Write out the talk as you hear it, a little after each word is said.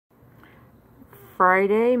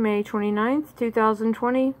Friday, May 29th,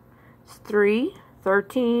 2020. It's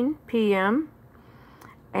 3:13 p.m.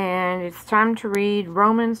 and it's time to read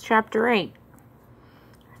Romans chapter 8.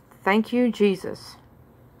 Thank you, Jesus,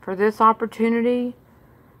 for this opportunity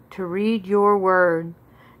to read your word.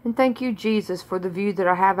 And thank you, Jesus, for the view that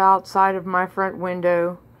I have outside of my front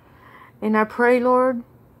window. And I pray, Lord,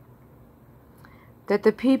 that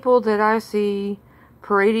the people that I see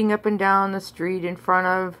parading up and down the street in front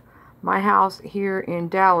of my house here in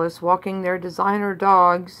Dallas, walking their designer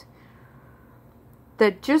dogs,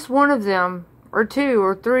 that just one of them, or two,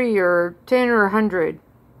 or three, or 10, or 100,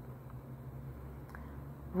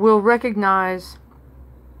 will recognize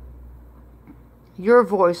your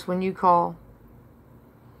voice when you call.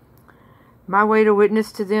 My way to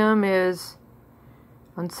witness to them is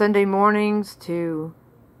on Sunday mornings to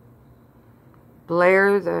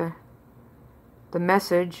blare the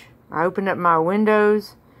message. I open up my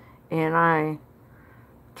windows and I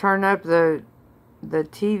turn up the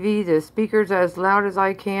TV, the speakers as loud as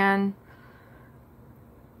I can,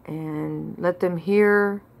 and let them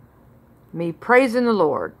hear me praising the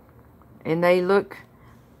Lord. And they look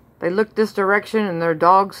this direction, and their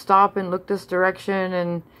dogs stop and look this direction.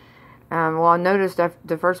 And well, I noticed after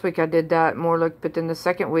the first week I did that more look, but then the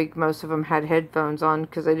second week most of them had headphones on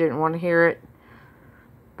because they didn't want to hear it.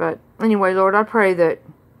 But anyway, Lord, I pray that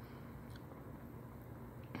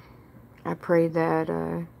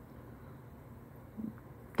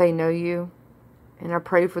they know you, and I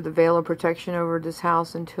pray for the veil of protection over this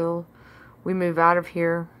house until we move out of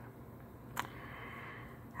here.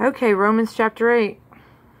 Okay, Romans chapter 8.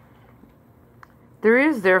 There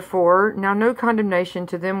is therefore now no condemnation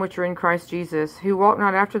to them which are in Christ Jesus, who walk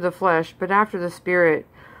not after the flesh, but after the Spirit.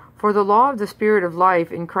 For the law of the Spirit of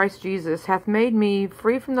life in Christ Jesus hath made me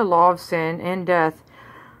free from the law of sin and death.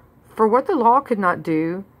 For what the law could not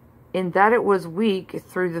do, in that it was weak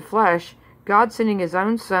through the flesh, God sending his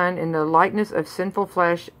own Son in the likeness of sinful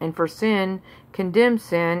flesh, and for sin, condemned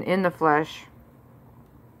sin in the flesh.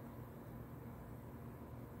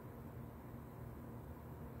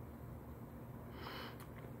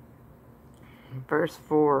 Verse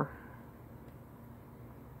 4.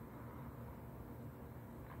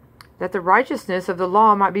 That the righteousness of the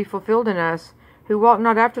law might be fulfilled in us, who walk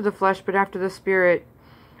not after the flesh, but after the Spirit.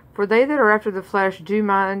 For they that are after the flesh do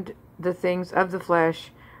mind the things of the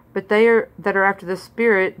flesh, but they that are after the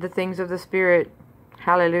Spirit, the things of the Spirit.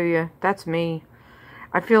 Hallelujah. That's me.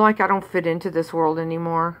 I feel like I don't fit into this world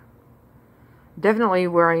anymore. Definitely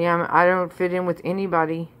where I am, I don't fit in with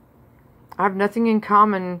anybody. I have nothing in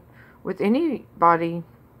common with anybody.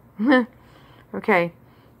 Okay.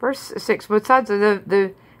 Verse 6. Besides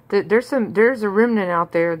there's a remnant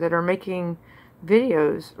out there that are making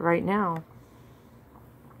videos right now.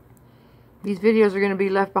 These videos are going to be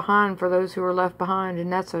left behind for those who are left behind,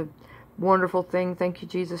 and that's a wonderful thing. Thank you,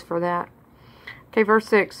 Jesus, for that. Okay, verse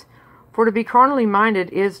 6. For to be carnally minded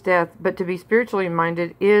is death, but to be spiritually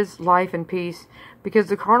minded is life and peace, because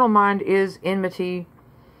the carnal mind is enmity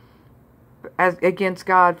against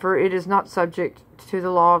God, for it is not subject to the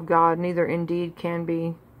law of God, neither indeed can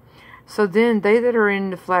be. So then they that are in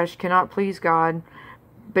the flesh cannot please God,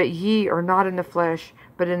 but ye are not in the flesh,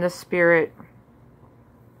 but in the Spirit.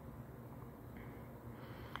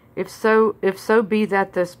 If so be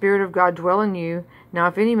that the Spirit of God dwell in you. Now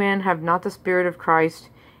if any man have not the Spirit of Christ,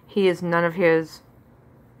 he is none of his.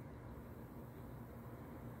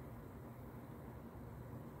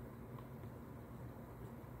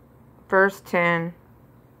 Verse 10.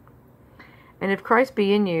 And if Christ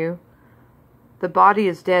be in you, the body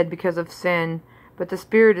is dead because of sin, but the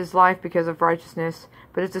Spirit is life because of righteousness.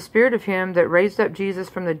 But if the Spirit of him that raised up Jesus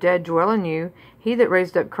from the dead dwell in you, he that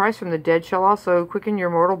raised up Christ from the dead shall also quicken your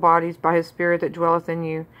mortal bodies by his Spirit that dwelleth in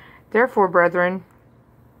you. Therefore, brethren,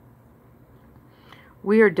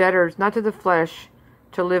 we are debtors not to the flesh,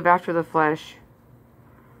 to live after the flesh.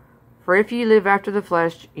 For if ye live after the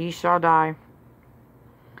flesh, ye shall die.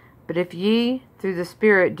 But if ye through the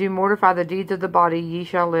Spirit do mortify the deeds of the body, ye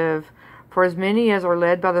shall live. For as many as are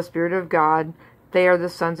led by the Spirit of God, they are the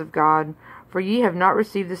sons of God. For ye have not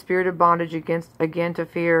received the spirit of bondage again to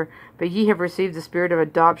fear, but ye have received the Spirit of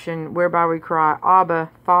adoption, whereby we cry,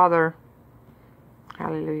 Abba, Father.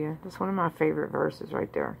 Hallelujah. That's one of my favorite verses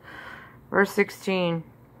right there. Verse 16.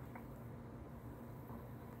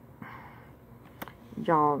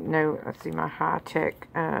 Y'all know, I see my high-tech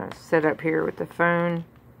setup here with the phone.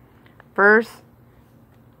 Verse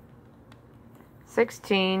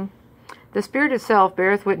 16. The Spirit itself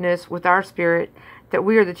beareth witness with our spirit that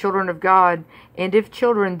we are the children of God, and if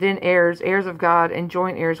children, then heirs, heirs of God, and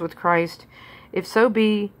joint heirs with Christ. If so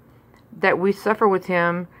be that we suffer with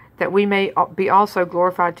him, that we may be also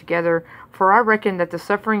glorified together. For I reckon that the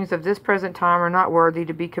sufferings of this present time are not worthy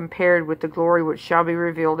to be compared with the glory which shall be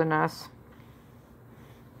revealed in us.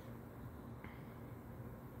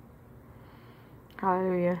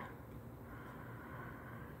 Hallelujah.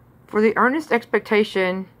 For the earnest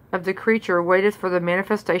expectation of the creature waiteth for the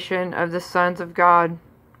manifestation of the sons of God.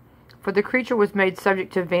 For the creature was made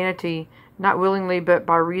subject to vanity, not willingly, but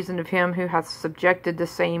by reason of him who hath subjected the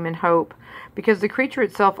same in hope, because the creature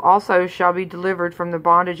itself also shall be delivered from the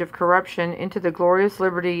bondage of corruption into the glorious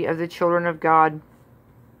liberty of the children of God.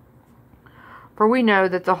 For we know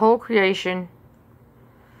that the whole creation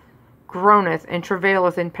groaneth and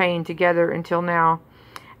travaileth in pain together until now.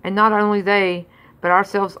 And not only they, but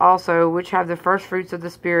ourselves also, which have the first fruits of the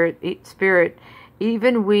Spirit,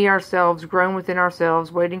 even we ourselves groan within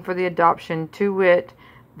ourselves, waiting for the adoption, to wit,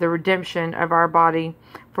 the redemption of our body.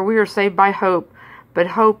 For we are saved by hope, but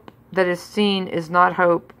hope that is seen is not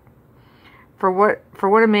hope. For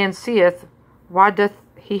what a man seeth, why doth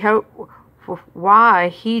he hope? Why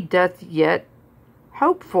he doth yet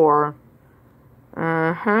hope for?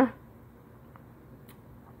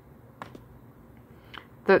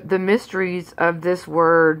 The mysteries of this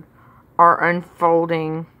word are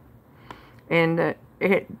unfolding, and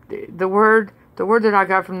the word that I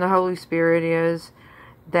got from the Holy Spirit is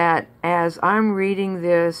that as I'm reading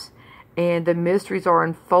this and the mysteries are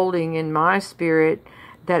unfolding in my spirit,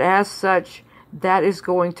 that as such, that is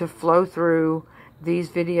going to flow through these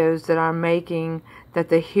videos that I'm making, that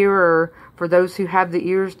the hearer, for those who have the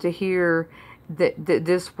ears to hear that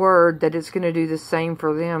this word, that it's going to do the same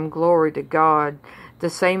for them. Glory to God. The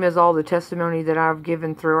same as all the testimony that I've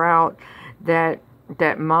given throughout, that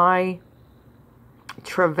my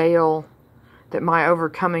travail, that my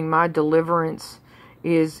overcoming, my deliverance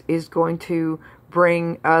is going to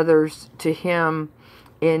bring others to Him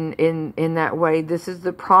in that way. This is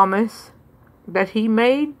the promise that He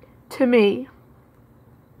made to me,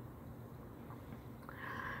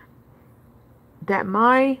 that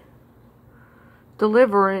my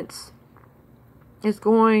deliverance is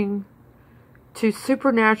going to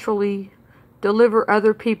supernaturally deliver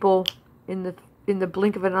other people in the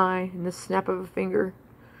blink of an eye, in the snap of a finger,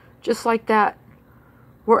 just like that,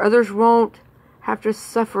 where others won't have to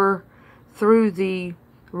suffer through the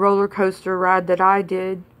roller coaster ride that I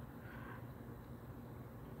did.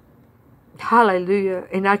 Hallelujah.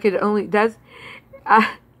 And I could only, that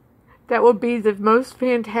would be the most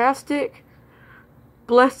fantastic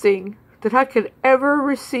blessing that I could ever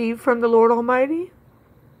receive from the Lord Almighty.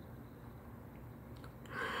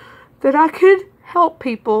 That I could help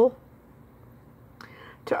people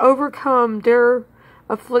to overcome their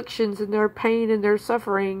afflictions and their pain and their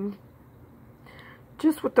suffering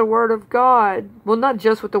just with the Word of God. Well, not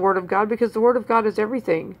just with the Word of God, because the Word of God is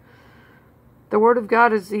everything. The Word of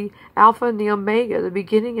God is the Alpha and the Omega, the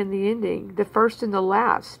beginning and the ending, the first and the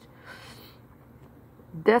last,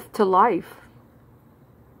 death to life.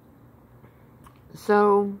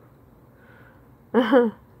 So,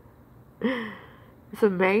 it's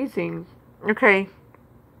amazing. Okay.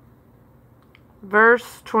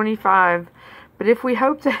 Verse 25. But if we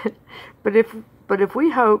hope that, if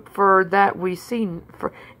we hope for that we see,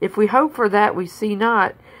 if we hope for that we see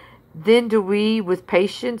not, then do we with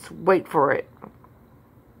patience wait for it.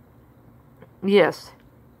 Yes.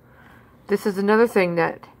 This is another thing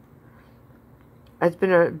that has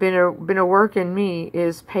been a work in me,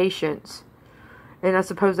 is patience. And I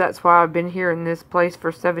suppose that's why I've been here in this place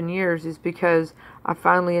for 7 years, is because I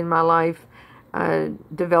finally in my life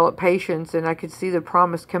developed patience, and I could see the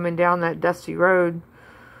promise coming down that dusty road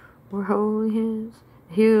where holy hands,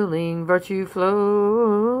 healing virtue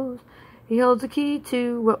flows. He holds the key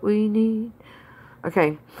to what we need.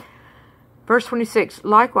 Okay. Verse 26.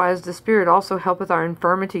 Likewise, the Spirit also helpeth our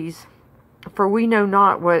infirmities, for we know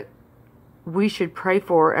not what we should pray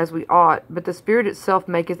for as we ought, but the Spirit itself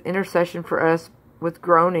maketh intercession for us with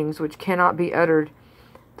groanings which cannot be uttered.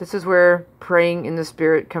 This is where praying in the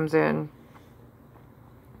Spirit comes in.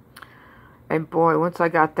 And boy, once I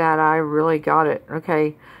got that, I really got it.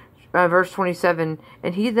 Okay, verse 27.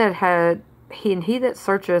 And he that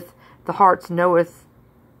searcheth the hearts knoweth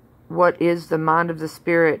what is the mind of the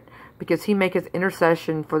Spirit, because he maketh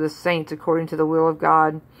intercession for the saints according to the will of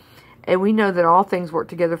God. And we know that all things work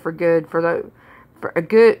together for good,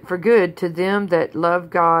 for good to them that love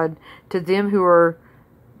God, to them who are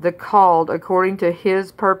the called according to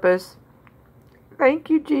His purpose. Thank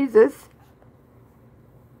you, Jesus.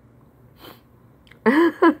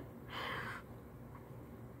 And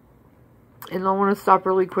I want to stop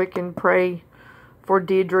really quick and pray for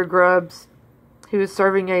Deidre Grubbs, who is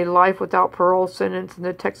serving a life without parole sentence in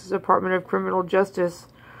the Texas Department of Criminal Justice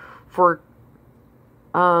for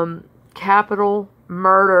capital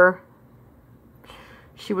murder.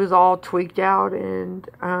 She was all tweaked out and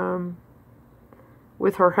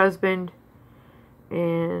with her husband,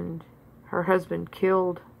 and her husband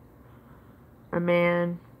killed a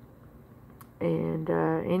man. And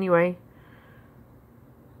anyway,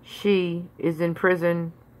 she is in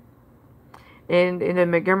prison and in the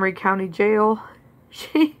Montgomery County Jail.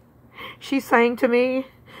 She sang to me,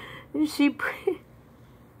 and she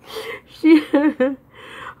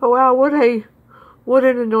oh wow, what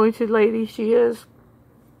an anointed lady she is.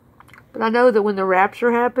 But I know that when the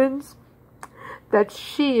rapture happens, that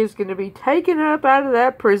she is going to be taken up out of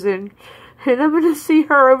that prison, and I'm going to see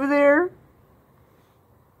her over there.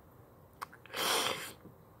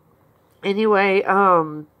 Anyway,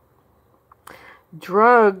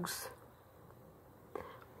 drugs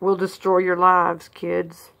will destroy your lives,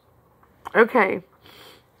 kids. Okay,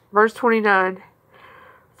 verse 29.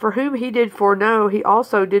 For whom he did foreknow, he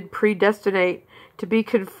also did predestinate to be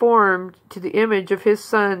conformed to the image of his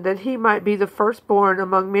Son, that he might be the firstborn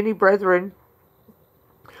among many brethren.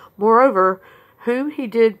 Moreover, whom he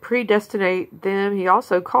did predestinate, them he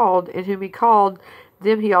also called, and whom he called,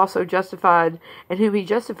 them he also justified, and whom he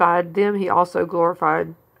justified, them he also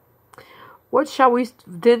glorified. What shall we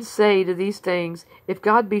then say to these things? If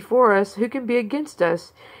God be for us, who can be against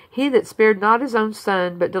us? He that spared not his own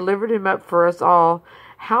Son, but delivered him up for us all,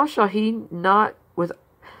 how shall he not with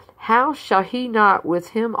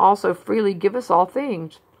him also freely give us all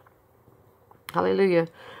things? Hallelujah.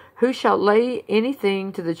 Who shall lay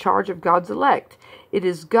anything to the charge of God's elect? It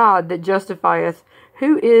is God that justifieth.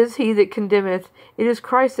 Who is he that condemneth? It is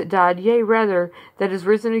Christ that died, yea, rather, that is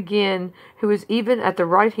risen again, who is even at the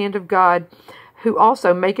right hand of God, who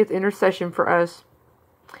also maketh intercession for us.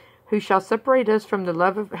 Who shall separate us from the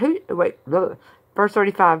love of... Verse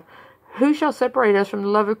 35. Who shall separate us from the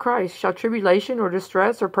love of Christ? Shall tribulation, or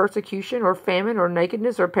distress, or persecution, or famine, or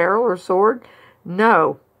nakedness, or peril, or sword?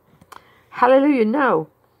 No. Hallelujah, no.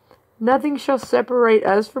 Nothing shall separate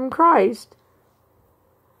us from Christ.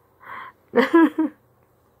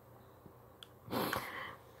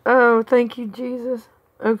 Oh, thank you, Jesus.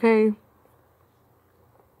 Okay.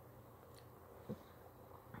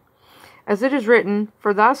 As it is written,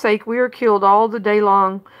 for thy sake we are killed all the day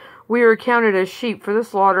long. We are accounted as sheep for the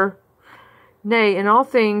slaughter. Nay, in all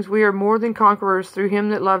things we are more than conquerors through him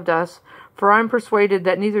that loved us. For I am persuaded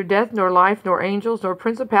that neither death, nor life, nor angels, nor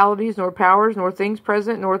principalities, nor powers, nor things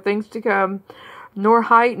present, nor things to come, nor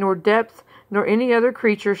height, nor depth, nor any other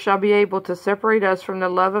creature shall be able to separate us from the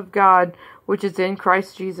love of God, which is in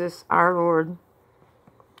Christ Jesus our Lord.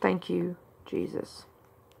 Thank you, Jesus.